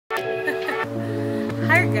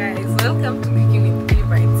Hi guys, welcome to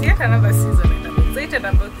KENYA.My. It's yet another season and I'm excited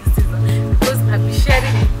about this season because I'll be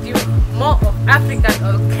sharing with you more of African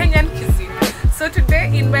or Kenyan cuisine. So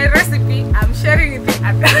today in my recipe, I'm sharing with you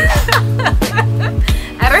a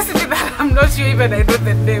recipe that I'm not sure even I know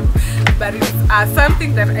the name, but it's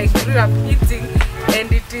something that I grew up eating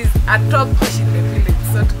and it is a top dish in the village.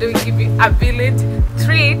 So today we give you a village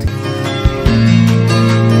treat.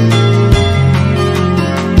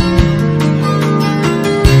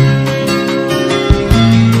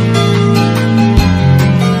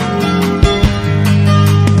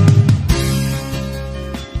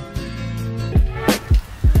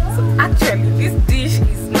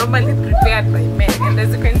 Normally prepared by men, and as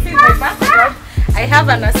you can see in my background I have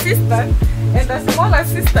an assistant and a small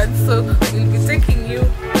assistant, so we'll be taking you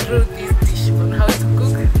through this dish on how to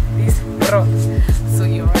cook this broth. So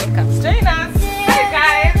you're welcome, join us. Hi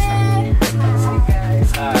guys. Hi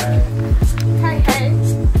guys. Hi.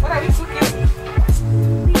 What are you cooking?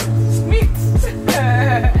 Meat.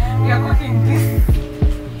 You're cooking this.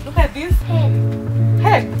 Look at this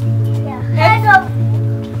head. Yeah. Head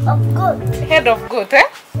of goat. Head of goat, eh?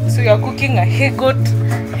 So you are cooking a goat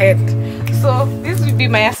head. So this will be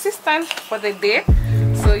my assistant for the day.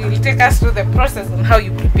 So you'll take us through the process on how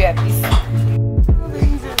you prepare this.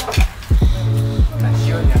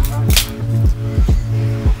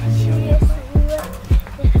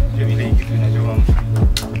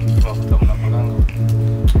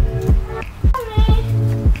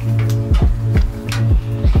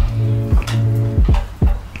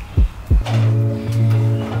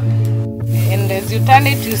 You turn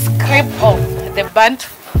it, you scrape off the burnt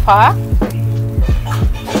fat.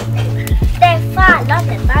 The fat, not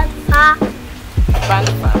the burnt fat. Burnt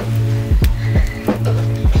fat.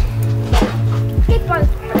 Keep on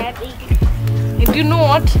spreading. And you know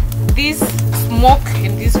what? This smoke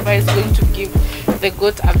in this fire is going to give the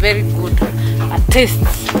goat a very good taste.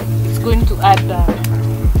 It's going to add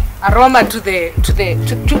aroma to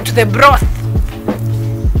the broth.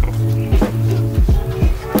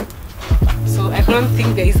 I don't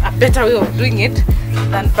think there is a better way of doing it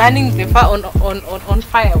than burning the fire on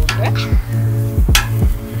firewood. Eh?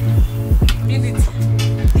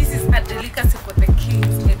 This is a delicacy for the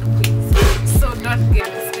kings and queens, so don't get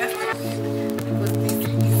disgusted because this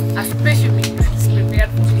is a special meal that is prepared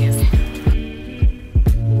for guests.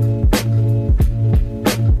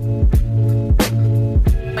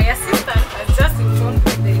 My assistant has just informed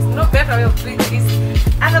me there is no better way of doing this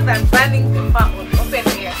other than burning the fire on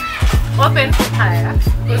open fire,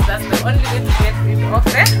 because that's the only way to get rid of the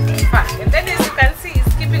fat. And then as you can see,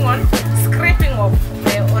 it's keeping on scraping off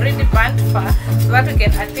the already burnt fat so that we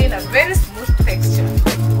can attain a very smooth texture.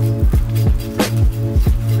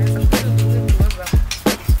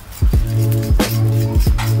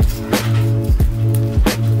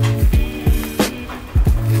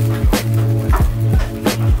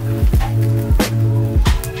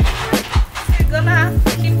 We're gonna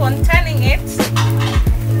keep on turning it.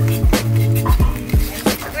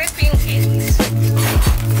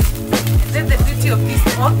 Of this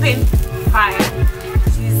open fire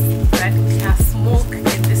is that it has smoke,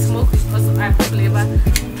 and the smoke will also add flavor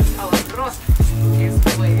to our broth as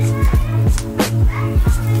well.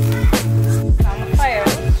 Some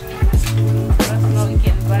firewood, but now we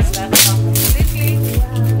can burn that down completely.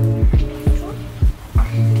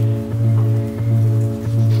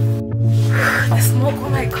 The smoke, oh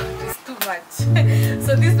my god, is too much.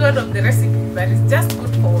 So this is one of the recipes, but it's just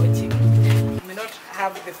good for watching. You may not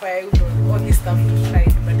have the firewood or all this stuff to try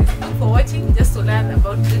it, but it's good for watching, just to learn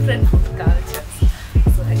about different food cultures.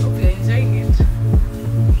 So I hope you're enjoying it.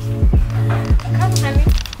 Come honey.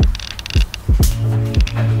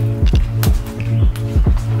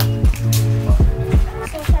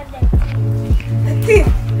 That's it.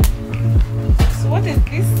 So what is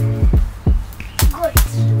this? Goat.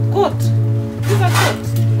 Goat. This is a goat.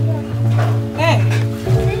 Yeah. Eh.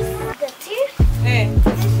 This is the teeth. Eh.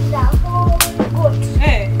 This is a whole goat.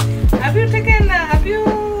 Eh. Have you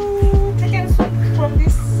taken soup from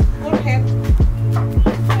this goat head? No.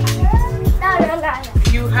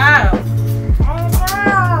 You have. I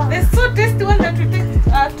know. The so tasty one that we picked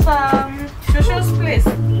at Shosho's place.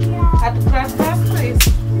 Yeah. At Grandpa's place.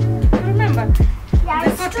 You remember? Yeah,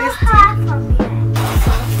 They're it's so too tasty. hard for me.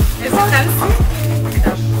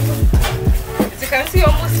 As you can see,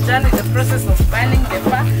 almost done with the process of burning the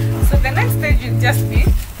fat. So the next stage will just be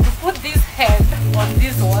to put this head on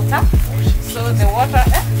this water. So the water.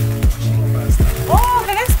 Oh,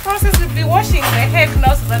 the next process will be washing the head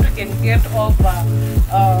now so that we can get off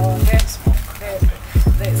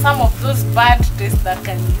some of those bad tastes that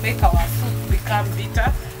can make our soup become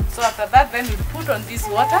bitter. So after that, then we'll put on this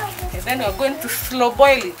water, and then we're going to slow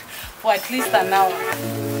boil it for at least an hour.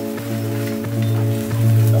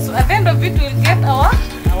 So at the end of it, we'll get our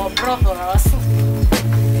broth or our soup.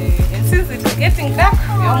 And since it's getting dark,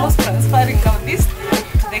 we're almost transferring now this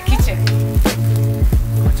to the kitchen.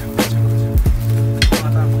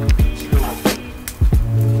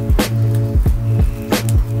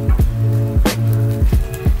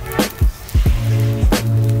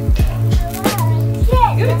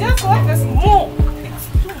 You just want the smoke. It's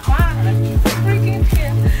too much. It's freaking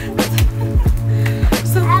here.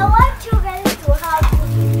 So I want you guys to have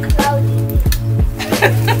cloudy days.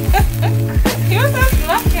 you just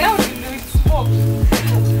not cloudy with smoke.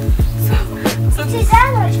 So See,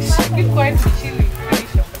 that was just keep quiet and chilly.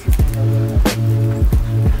 Finish your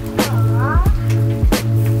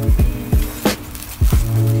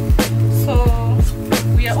So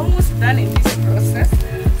we are almost done in this process.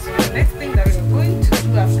 So the next thing that we are going to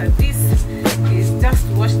do after this is just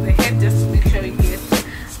to wash the head, just to make sure we get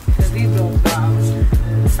rid of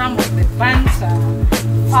some of the burnt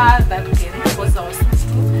fat that can cause our soup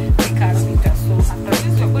to become bitter. So after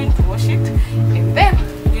this, we're going to wash it, and then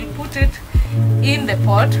we'll put it in the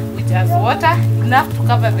pot which has water enough to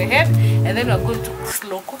cover the head, and then we're going to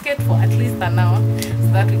slow cook it for at least an hour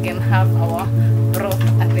so that we can have our broth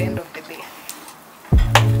at the end of the day.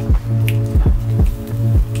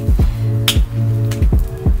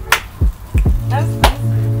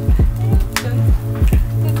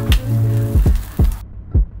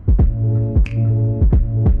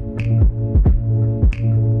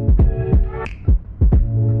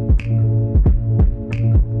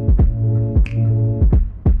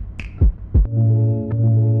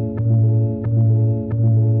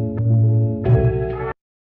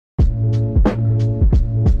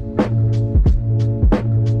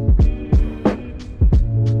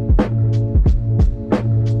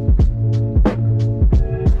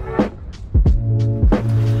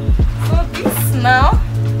 Now,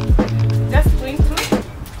 just going to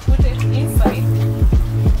put it inside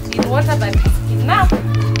in water that is enough to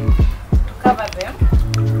cover them.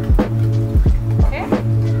 Okay.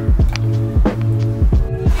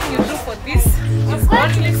 What you do for this is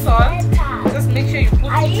only salt. Just make sure you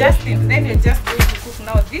put it just in. Then you're just going to cook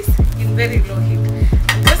now this in very low heat.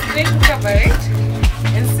 I'm just going to cover it,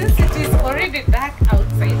 and since it is already dark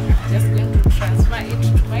outside, I'm just going to transfer it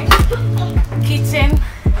to my kitchen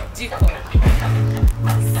jiko.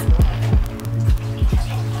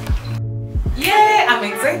 Yeah, I'm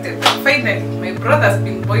excited. Finally, my broth has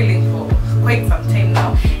been boiling for quite some time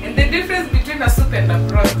now. And the difference between a soup and a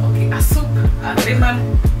broth, okay, a soup,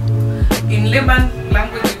 in lemon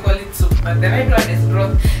language we call it soup, but the right one is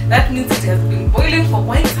broth. That means it has been boiling for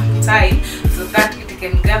quite some time so that it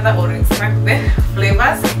can gather or extract the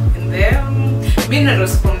flavors and the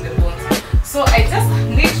minerals from the bones. So I just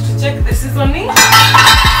need to check the seasoning.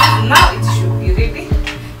 Now it should be ready.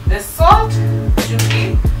 The salt should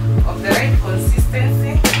be of the right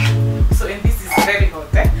consistency. So, and this is very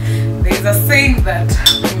hot. There is a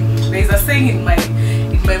saying in my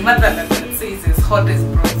motherland that says as hot as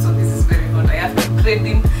broth. So this is very hot. I have to tread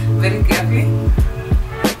in very carefully.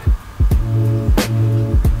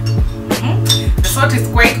 The salt is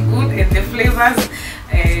quite good, and the flavors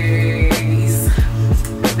is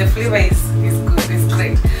good. It's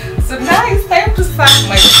great. So now it's time to serve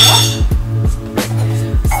my broth.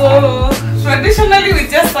 So traditionally we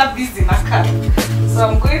just serve this in a cup. So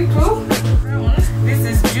I'm going to, this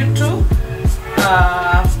is due to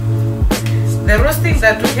the roasting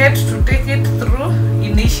that we had to take it through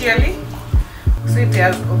initially. So it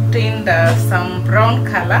has obtained some brown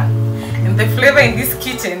color, and the flavor in this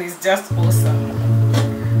kitchen is just awesome.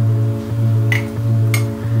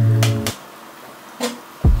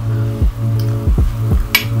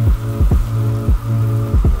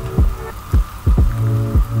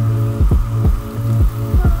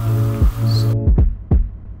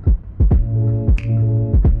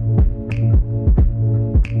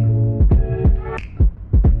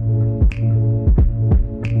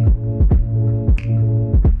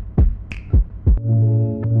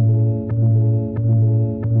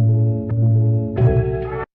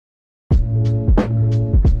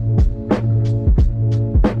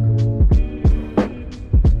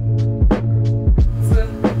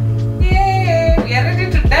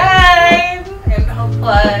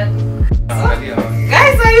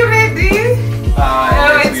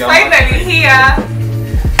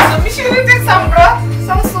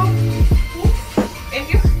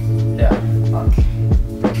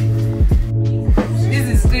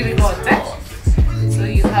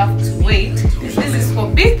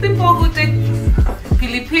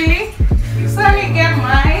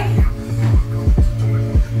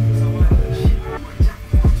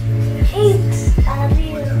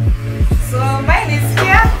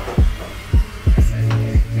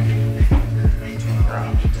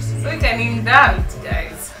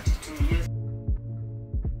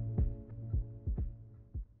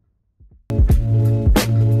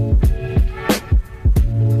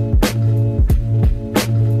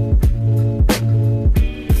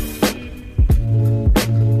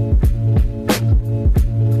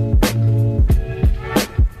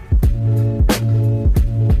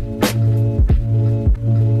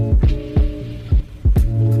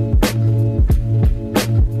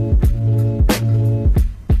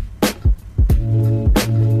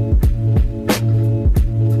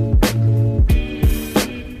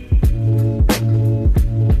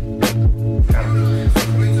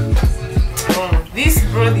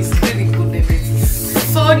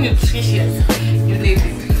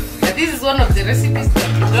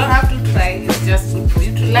 don't have to try. It's just good for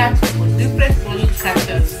you to learn on different food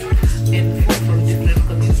cultures and food from different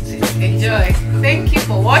communities. Enjoy. Thank you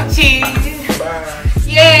for watching. Bye.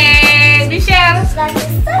 Yay, Michelle. That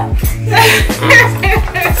is so.